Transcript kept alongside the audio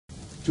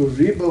to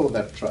rebuild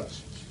that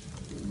trust,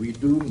 we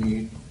do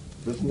need,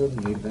 business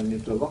needs an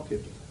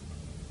interlocutor.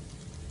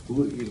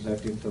 Who is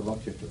that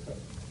interlocutor?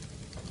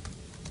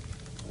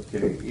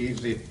 Okay,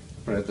 is it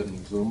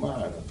President Zuma?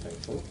 I don't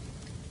think so.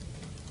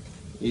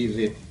 Is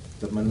it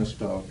the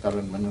minister or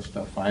current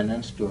minister of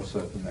finance to a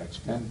certain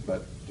extent,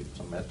 but it's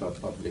a matter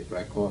of public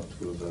record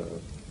through the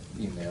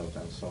emails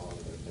and so on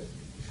that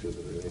should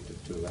be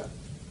related to that.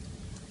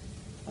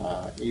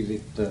 Is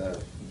it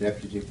the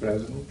deputy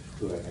president?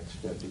 To an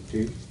extent it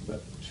is,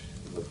 but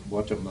the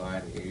bottom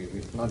line is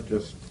it's not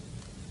just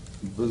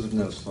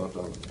business sort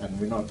of, and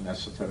we're not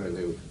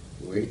necessarily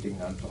waiting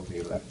until the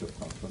elective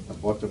conference. The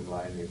bottom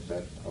line is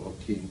that our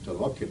key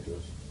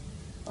interlocutors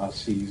are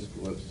seized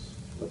with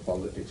the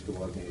politics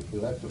towards the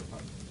elective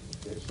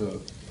conference. Okay,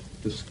 so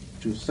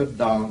to sit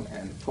down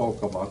and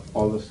talk about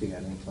policy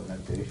and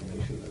implementation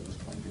issues at this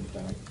point in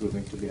time is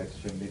proving to be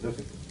extremely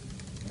difficult.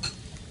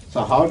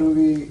 So how do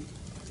we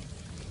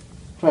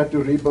try to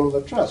rebuild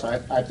the trust?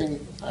 I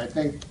think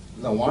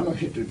the one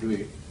way to do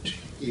it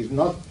is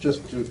not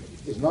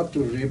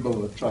to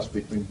rebuild the trust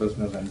between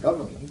business and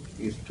government,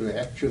 is to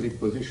actually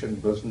position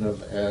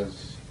business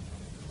as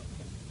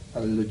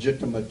a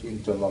legitimate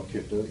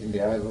interlocutor in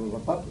the eyes of the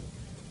public.